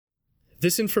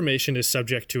This information is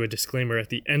subject to a disclaimer at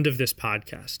the end of this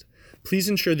podcast. Please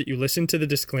ensure that you listen to the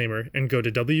disclaimer and go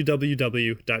to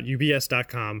www.ubs.com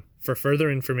for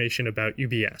further information about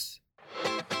UBS.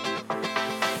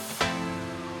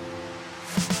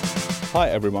 Hi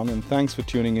everyone, and thanks for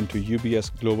tuning into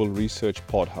UBS Global Research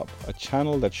Pod Hub, a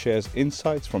channel that shares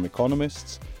insights from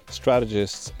economists,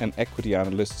 strategists, and equity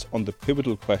analysts on the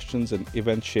pivotal questions and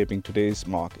events shaping today's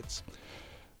markets.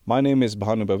 My name is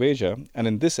Bhanu Baveja, and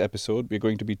in this episode, we're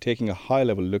going to be taking a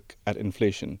high-level look at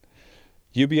inflation.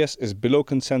 UBS is below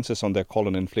consensus on their call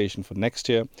on inflation for next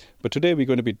year, but today we're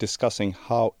going to be discussing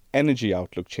how energy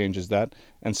outlook changes that,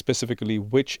 and specifically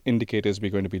which indicators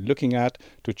we're going to be looking at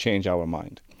to change our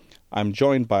mind. I'm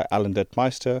joined by Alan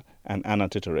Detmeister and Anna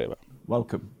Titareva.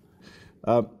 Welcome.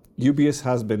 UBS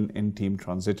has been in team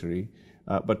transitory,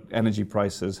 but energy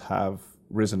prices have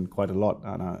risen quite a lot,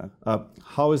 Anna.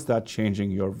 How is that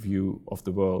changing your view of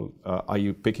the world? Are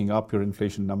you picking up your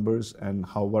inflation numbers, and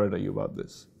how worried are you about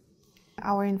this?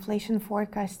 Our inflation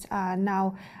forecast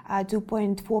now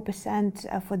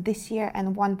 2.4% for this year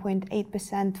and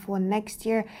 1.8% for next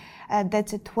year.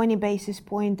 That's a 20 basis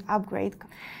point upgrade.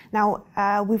 Now,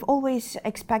 we've always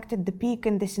expected the peak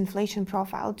in this inflation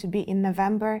profile to be in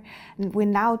November. We're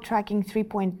now tracking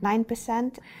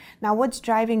 3.9%. Now, what's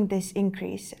driving this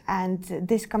increase? And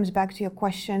this comes back to your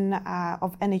question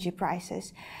of energy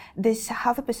prices. This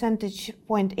half a percentage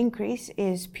point increase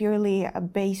is purely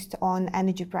based on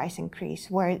energy price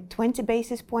increase, where 20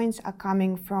 basis points are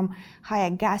coming from higher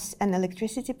gas and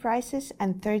electricity prices,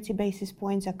 and 30 basis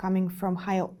points are coming from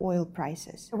higher oil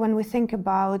prices. When we think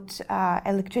about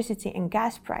electricity and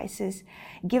gas prices,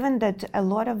 given that a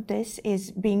lot of this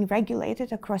is being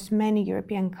regulated across many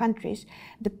European countries,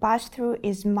 the pass-through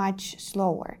is much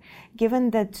slower. Given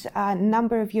that a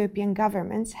number of European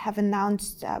governments have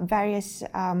announced various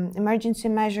emergency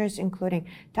measures, including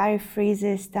tariff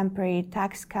freezes, temporary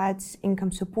tax cuts,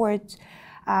 income support,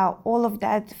 all of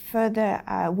that further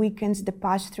weakens the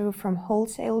pass-through from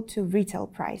wholesale to retail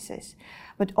prices.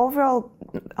 But overall,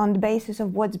 on the basis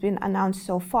of what's been announced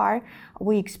so far,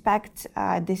 we expect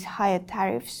these higher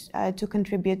tariffs to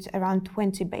contribute around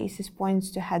 20 basis points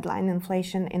to headline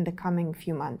inflation in the coming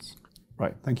few months.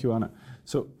 Right. Thank you, Anna.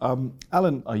 So,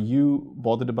 Alan, are you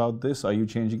bothered about this? Are you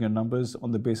changing your numbers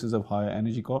on the basis of higher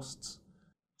energy costs?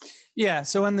 Yeah,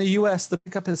 so in the US, the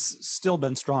pickup has still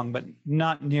been strong, but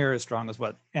not near as strong as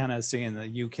what Anna is seeing in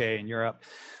the UK and Europe.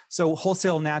 So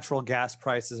wholesale natural gas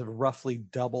prices have roughly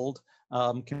doubled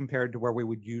compared to where we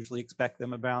would usually expect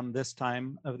them around this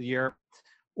time of the year.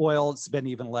 Oil's been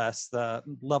even less. The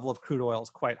level of crude oil is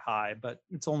quite high, but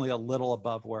it's only a little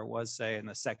above where it was, say, in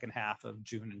the second half of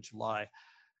June and July.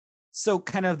 So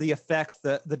kind of the effect,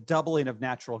 the doubling of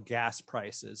natural gas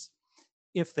prices,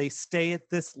 if they stay at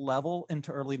this level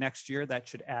into early next year, that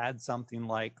should add something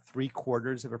like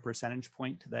 0.75 of a percentage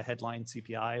point to the headline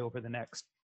CPI over the next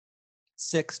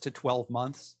 6 to 12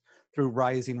 months through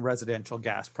rising residential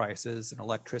gas prices and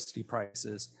electricity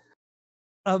prices.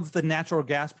 Of the natural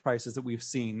gas prices that we've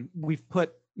seen, we've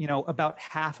put, about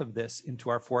half of this into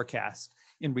our forecast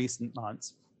in recent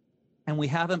months. And we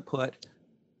haven't put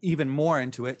even more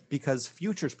into it because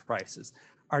futures prices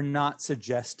are not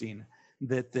suggesting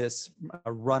that this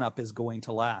run-up is going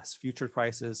to last. Future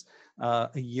prices a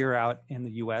year out in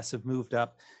the US have moved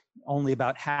up only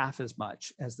about half as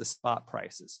much as the spot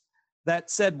prices.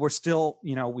 That said, we're still,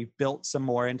 we've built some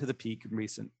more into the peak in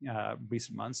recent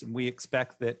months, and we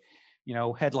expect that,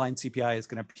 headline CPI is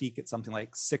going to peak at something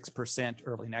like 6%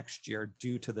 early next year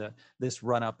due to this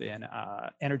run-up in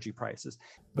energy prices.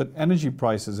 But energy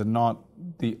prices are not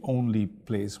the only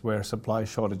place where supply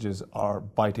shortages are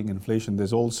biting inflation.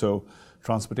 There's also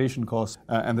transportation costs,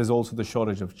 and there's also the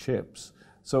shortage of chips.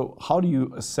 So how do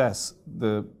you assess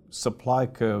the supply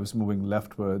curves moving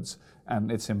leftwards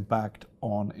and its impact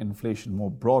on inflation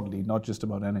more broadly, not just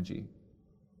about energy?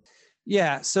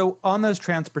 Yeah, so on those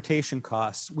transportation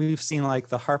costs, we've seen like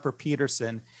the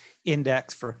Harper-Peterson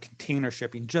index for container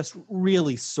shipping just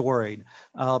really soaring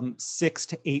 6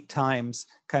 to 8 times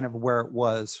kind of where it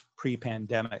was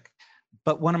pre-pandemic.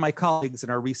 But one of my colleagues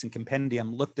in our recent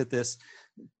compendium looked at this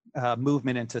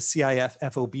movement into CIF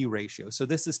FOB ratio. So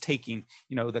this is taking,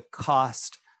 the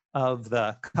cost of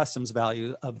the customs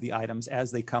value of the items as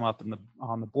they come up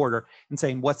on the border and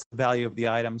saying what's the value of the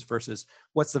items versus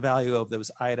what's the value of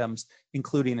those items,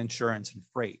 including insurance and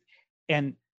freight.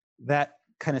 And that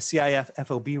kind of CIF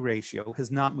FOB ratio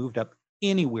has not moved up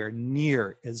anywhere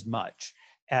near as much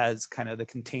as kind of the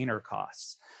container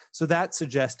costs. So that's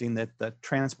suggesting that the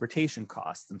transportation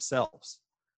costs themselves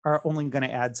are only going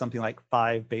to add something like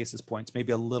 5 basis points,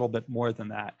 maybe a little bit more than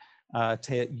that,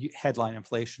 to headline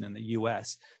inflation in the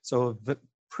U.S. So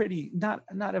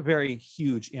not a very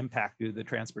huge impact due to the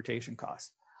transportation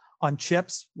costs. On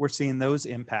chips, we're seeing those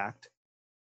impact,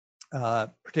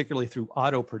 particularly through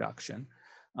auto production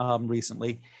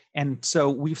recently. And so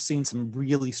we've seen some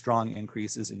really strong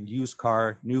increases in used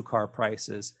car, new car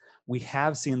prices. We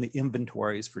have seen the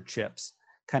inventories for chips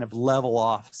kind of level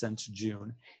off since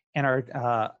June. And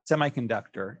our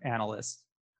semiconductor analysts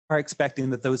are expecting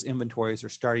that those inventories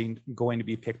are going to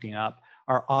be picking up.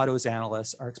 Our autos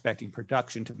analysts are expecting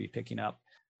production to be picking up.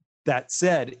 That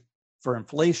said, for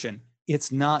inflation,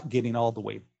 it's not getting all the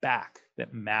way back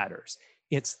that matters.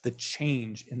 It's the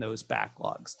change in those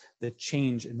backlogs, the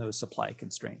change in those supply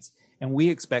constraints. And we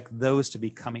expect those to be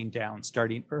coming down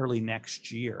starting early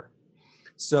next year.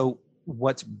 So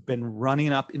what's been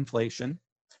running up inflation,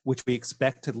 which we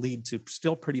expect to lead to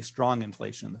still pretty strong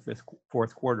inflation in the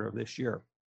fourth quarter of this year,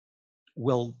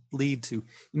 will lead to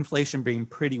inflation being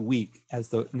pretty weak as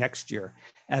the next year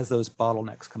as those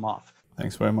bottlenecks come off.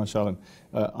 Thanks very much, Alan.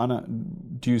 Anna,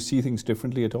 do you see things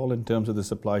differently at all in terms of the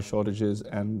supply shortages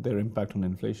and their impact on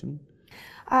inflation?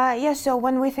 Yes, so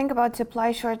when we think about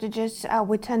supply shortages,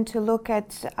 we tend to look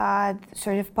at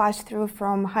sort of pass-through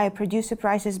from higher producer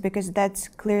prices, because that's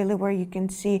clearly where you can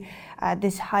see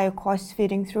this higher costs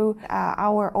feeding through.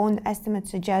 Our own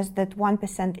estimates suggest that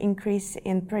 1% increase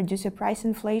in producer price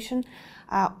inflation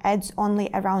adds only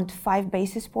around 5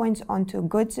 basis points onto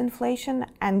goods inflation,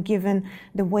 and given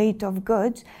the weight of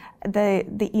goods,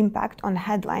 the impact on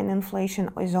headline inflation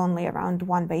is only around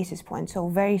 1 basis point. So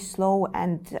very slow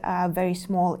and very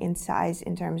small in size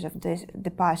in terms of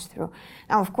the pass-through.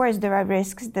 Now, of course, there are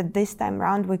risks that this time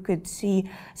around we could see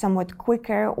somewhat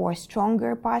quicker or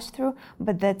stronger pass-through,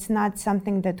 but that's not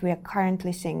something that we are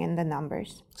currently seeing in the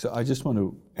numbers. So I just want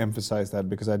to emphasize that,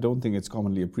 because I don't think it's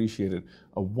commonly appreciated.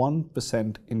 A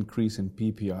 1% increase in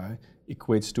PPI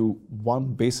equates to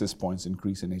 1 basis points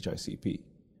increase in HICP.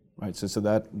 Right, so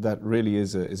that really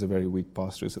is a very weak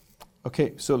pass-through. So,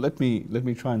 okay, so let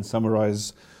me try and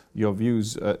summarize your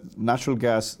views. Natural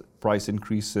gas price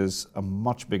increases a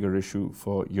much bigger issue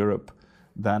for Europe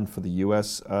than for the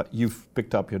US. You've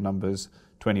picked up your numbers,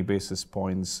 20 basis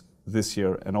points this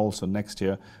year and also next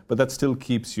year, but that still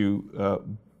keeps you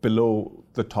below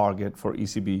the target for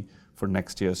ECB for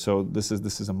next year. So this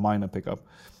is a minor pickup.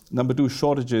 Number two,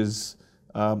 shortages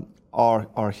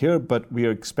are here, but we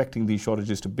are expecting these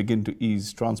shortages to begin to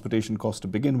ease. Transportation costs to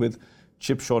begin with.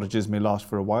 Chip shortages may last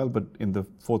for a while, but in the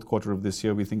fourth quarter of this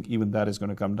year, we think even that is going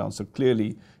to come down. So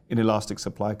clearly, inelastic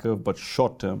supply curve, but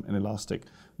short-term inelastic,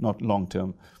 not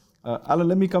long-term. Alan,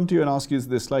 let me come to you and ask you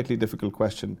this slightly difficult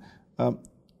question.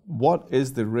 What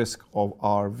is the risk of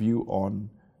our view on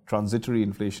transitory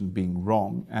inflation being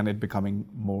wrong and it becoming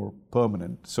more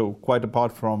permanent? So quite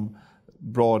apart from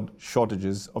broad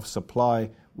shortages of supply,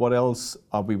 what else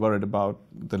are we worried about?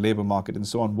 The labor market and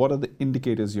so on. What are the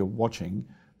indicators you're watching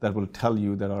that will tell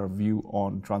you that our view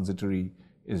on transitory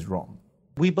is wrong?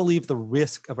 We believe the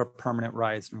risk of a permanent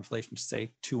rise in inflation,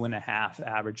 say 2.5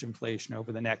 average inflation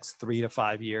over the next 3 to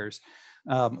 5 years,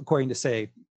 according to,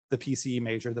 say, the PCE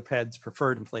measure, the Fed's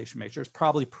preferred inflation measure, is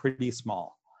probably pretty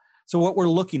small. So what we're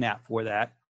looking at for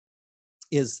that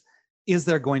is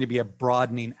there going to be a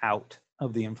broadening out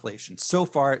of the inflation? So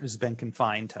far, it has been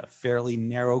confined to a fairly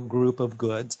narrow group of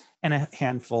goods and a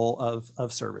handful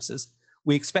of services.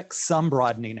 We expect some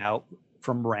broadening out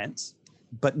from rents,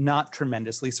 but not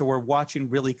tremendously. So we're watching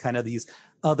really kind of these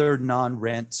other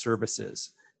non-rent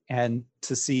services and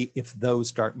to see if those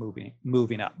start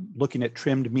moving up. Looking at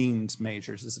trimmed means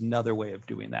measures is another way of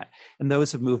doing that. And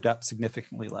those have moved up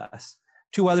significantly less.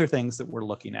 Two other things that we're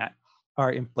looking at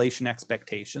are inflation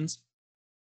expectations.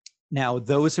 Now,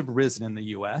 those have risen in the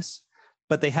US,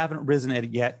 but they haven't risen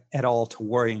yet at all to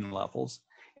worrying levels.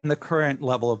 And the current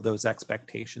level of those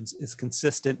expectations is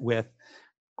consistent with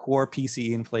core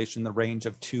PCE inflation in the range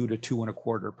of 2 to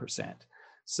 2.25%.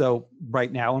 So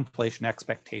right now, inflation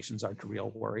expectations aren't a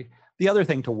real worry. The other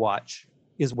thing to watch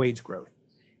is wage growth.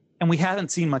 And we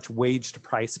haven't seen much wage to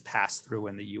price pass through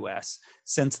in the US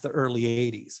since the early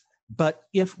 80s. But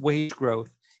if wage growth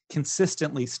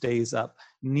consistently stays up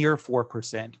near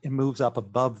 4% and moves up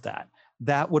above that,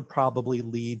 that would probably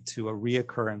lead to a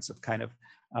reoccurrence of kind of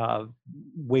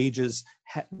wages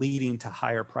leading to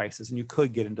higher prices, and you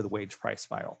could get into the wage price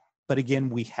spiral. But again,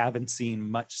 we haven't seen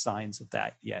much signs of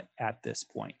that yet at this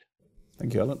point.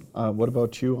 Thank you, Alan. What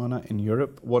about you, Anna, in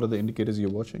Europe? What are the indicators you're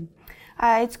watching?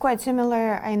 It's quite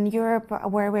similar in Europe,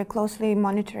 where we're closely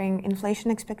monitoring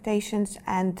inflation expectations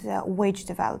and wage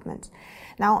developments.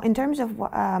 Now, in terms of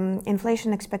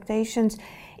inflation expectations,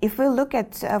 if we look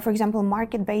at, for example,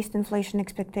 market-based inflation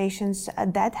expectations,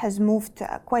 that has moved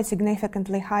quite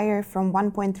significantly higher from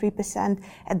 1.3%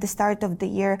 at the start of the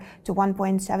year to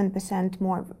 1.7%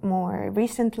 more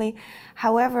recently.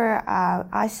 However,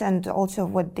 us and also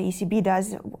what the ECB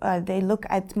does, they look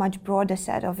at much broader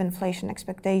set of inflation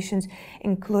expectations,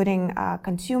 including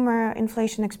consumer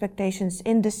inflation expectations,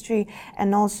 industry,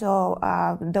 and also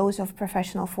those of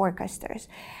professional forecasters.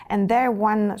 And there,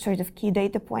 one sort of key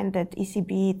data point that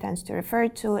ECB tends to refer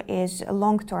to is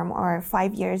long-term or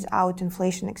 5 years out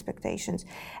inflation expectations.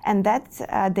 And that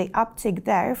the uptick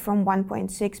there from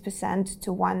 1.6%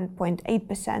 to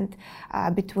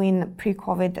 1.8% between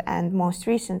pre-COVID and most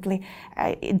recently,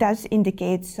 it does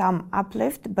indicate some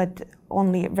uplift, but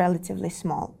only relatively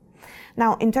small.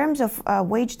 Now, in terms of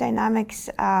wage dynamics,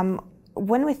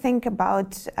 when we think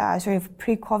about sort of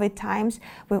pre-COVID times,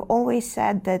 we've always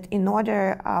said that in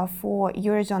order for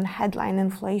Eurozone headline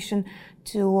inflation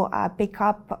to pick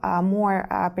up more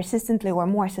persistently or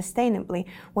more sustainably,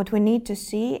 what we need to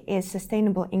see is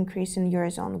sustainable increase in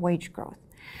Eurozone wage growth.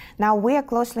 Now, we are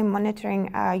closely monitoring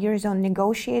Eurozone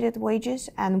negotiated wages,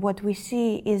 and what we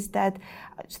see is that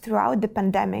throughout the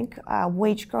pandemic,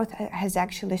 wage growth has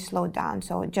actually slowed down.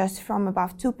 So just from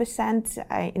above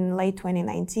 2% in late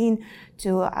 2019 to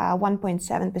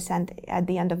 1.7% at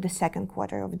the end of the second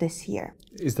quarter of this year.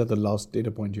 Is that the last data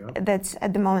point you have? That's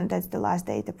at the moment, that's the last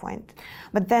data point.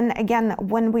 But then again,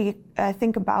 when we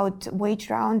think about wage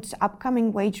rounds,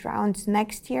 upcoming wage rounds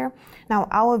next year, now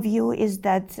our view is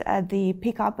that the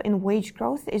pickup in wage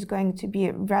growth is going to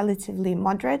be relatively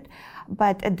moderate.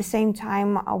 But at the same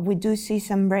time, we do see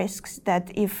some risks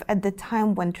that if at the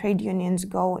time when trade unions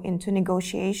go into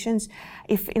negotiations,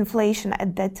 if inflation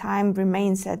at that time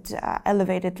remains at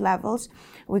elevated levels,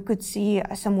 we could see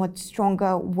a somewhat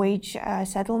stronger wage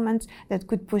settlements that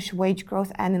could push wage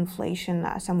growth and inflation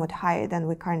somewhat higher than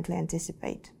we currently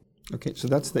anticipate. Okay, so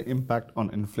that's the impact on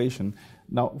inflation.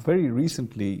 Now, very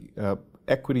recently,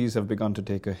 equities have begun to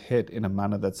take a hit in a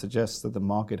manner that suggests that the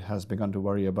market has begun to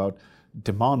worry about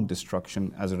demand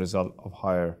destruction as a result of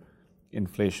higher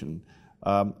inflation.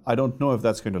 I don't know if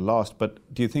that's going to last, but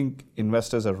do you think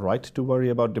investors are right to worry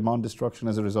about demand destruction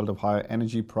as a result of higher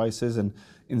energy prices? And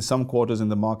in some quarters in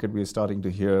the market, we are starting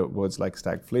to hear words like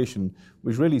stagflation,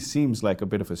 which really seems like a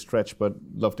bit of a stretch, but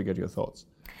love to get your thoughts.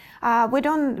 We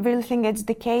don't really think it's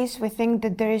the case. We think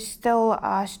that there is still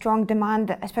strong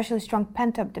demand, especially strong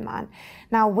pent-up demand.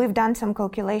 Now, we've done some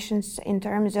calculations in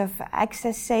terms of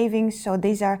excess savings. So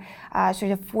these are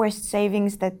sort of forced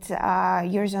savings that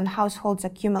Eurozone households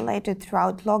accumulated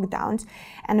throughout lockdowns.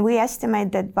 And we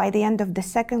estimate that by the end of the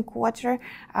second quarter,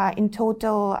 in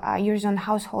total, Eurozone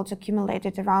households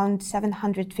accumulated around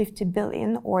 750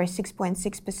 billion or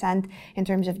 6.6% in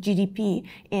terms of GDP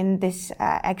in this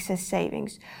excess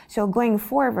savings. So going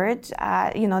forward,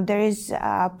 there is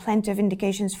plenty of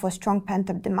indications for strong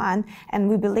pent-up demand, and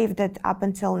we believe that up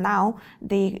until now,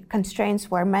 the constraints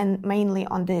were mainly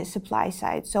on the supply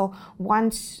side. So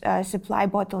once supply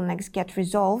bottlenecks get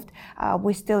resolved,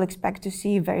 we still expect to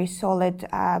see very solid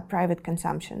private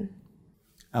consumption.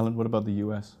 Alan, what about the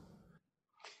US?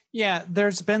 Yeah,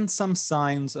 there's been some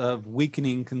signs of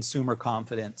weakening consumer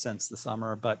confidence since the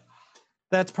summer, but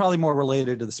that's probably more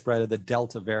related to the spread of the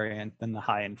Delta variant than the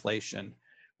high inflation.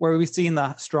 Where we've seen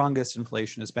the strongest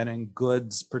inflation has been in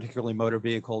goods, particularly motor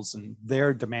vehicles, and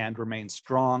their demand remains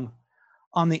strong.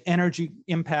 On the energy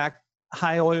impact,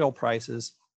 high oil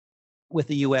prices with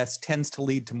the US tends to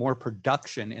lead to more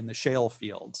production in the shale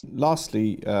fields.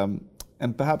 Lastly,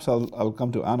 and perhaps I'll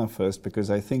come to Anna first, because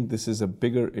I think this is a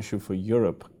bigger issue for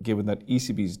Europe, given that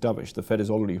ECB is dovish, the Fed is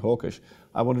already hawkish.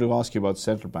 I wanted to ask you about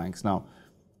central banks. Now,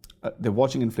 they're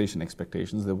watching inflation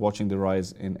expectations, they're watching the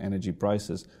rise in energy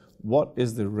prices. What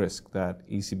is the risk that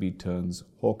ECB turns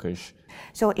hawkish?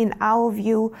 So in our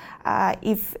view,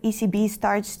 if ECB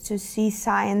starts to see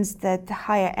signs that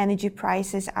higher energy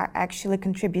prices are actually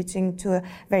contributing to a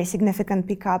very significant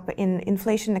pickup in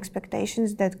inflation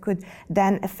expectations that could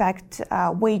then affect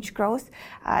wage growth,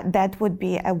 that would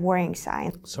be a worrying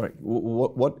sign. Sorry,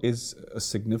 what is a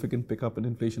significant pickup in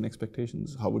inflation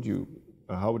expectations? How would you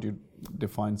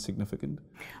define significant?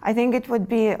 I think it would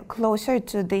be closer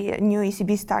to the new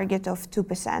ECB's target of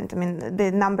 2%. I mean,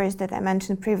 the numbers that I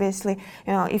mentioned previously,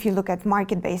 if you look at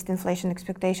market-based inflation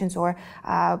expectations or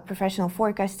professional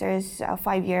forecasters,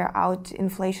 5-year out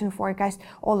inflation forecast,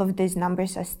 all of these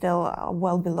numbers are still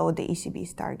well below the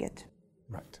ECB's target.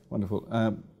 Right, wonderful.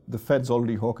 the Fed's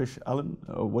already hawkish. Alan,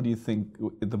 what do you think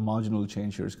the marginal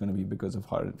change here is going to be because of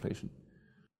higher inflation?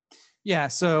 Yeah,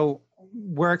 so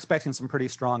we're expecting some pretty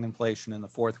strong inflation in the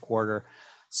fourth quarter.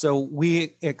 So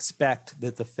we expect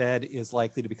that the Fed is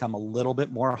likely to become a little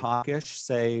bit more hawkish,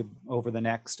 say, over the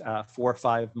next 4 or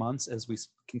 5 months as we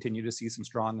continue to see some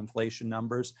strong inflation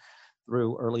numbers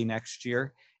through early next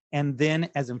year. And then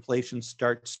as inflation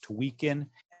starts to weaken,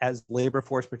 as labor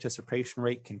force participation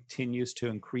rate continues to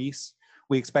increase,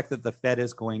 we expect that the Fed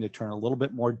is going to turn a little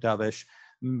bit more dovish,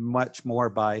 much more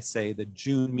by, say, the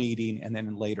June meeting and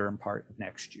then later in part of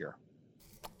next year.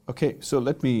 Okay, so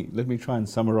let me try and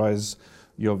summarize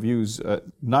your views.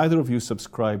 Neither of you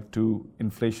subscribe to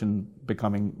inflation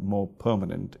becoming more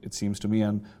permanent, it seems to me,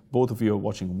 and both of you are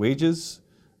watching wages,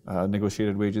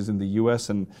 negotiated wages in the US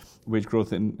and wage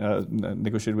growth in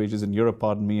negotiated wages in Europe,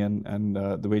 and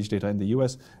the wage data in the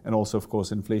US, and also, of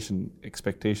course, inflation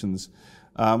expectations.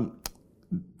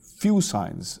 Few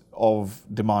signs of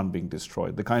demand being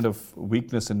destroyed. The kind of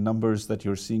weakness in numbers that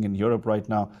you're seeing in Europe right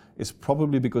now is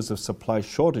probably because of supply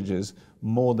shortages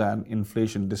more than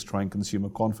inflation destroying consumer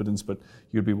confidence. But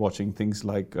you'll be watching things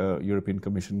like European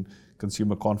Commission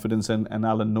consumer confidence and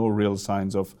Alan, no real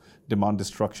signs of demand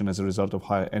destruction as a result of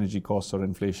higher energy costs or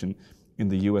inflation in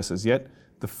the US as yet.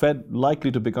 The Fed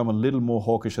likely to become a little more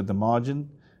hawkish at the margin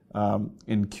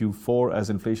in Q4 as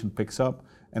inflation picks up.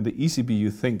 And the ECB,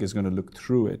 you think, is going to look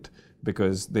through it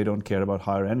because they don't care about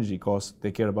higher energy costs.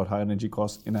 They care about higher energy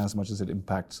costs in as much as it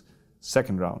impacts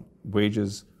second round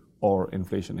wages or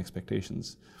inflation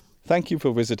expectations. Thank you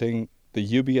for visiting the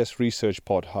UBS Research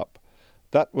Pod Hub.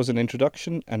 That was an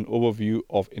introduction and overview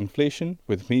of inflation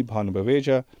with me, Bhanu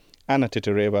Baveja, Anna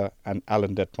Titareva, and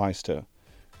Alan Detmeister.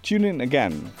 Tune in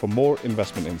again for more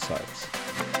investment insights.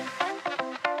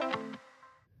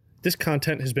 This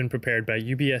content has been prepared by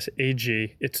UBS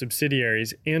AG, its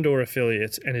subsidiaries, and/or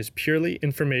affiliates, and is purely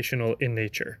informational in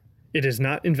nature. It is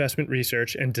not investment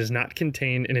research and does not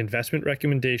contain an investment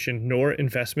recommendation nor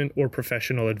investment or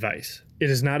professional advice. It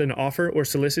is not an offer or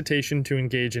solicitation to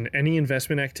engage in any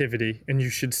investment activity, and you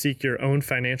should seek your own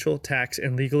financial, tax,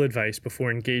 and legal advice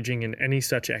before engaging in any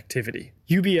such activity.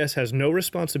 UBS has no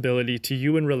responsibility to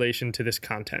you in relation to this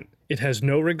content. It has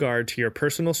no regard to your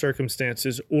personal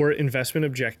circumstances or investment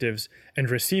objectives, and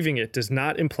receiving it does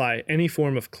not imply any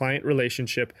form of client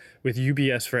relationship with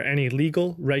UBS for any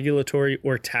legal, regulatory,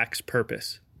 or tax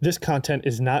purpose. This content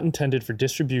is not intended for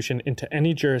distribution into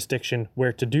any jurisdiction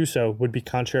where to do so would be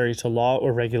contrary to law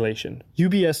or regulation.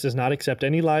 UBS does not accept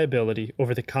any liability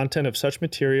over the content of such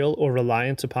material or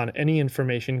reliance upon any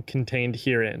information contained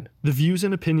herein. The views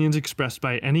and opinions expressed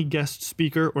by any guest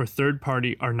speaker or third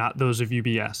party are not those of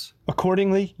UBS.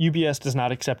 Accordingly, UBS does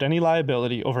not accept any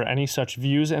liability over any such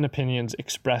views and opinions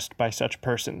expressed by such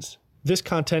persons. This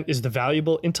content is the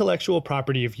valuable intellectual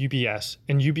property of UBS,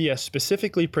 and UBS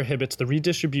specifically prohibits the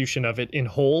redistribution of it in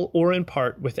whole or in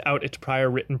part without its prior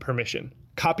written permission.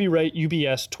 Copyright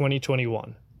UBS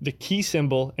 2021. The key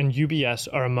symbol and UBS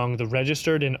are among the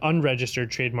registered and unregistered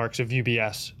trademarks of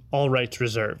UBS, all rights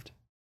reserved.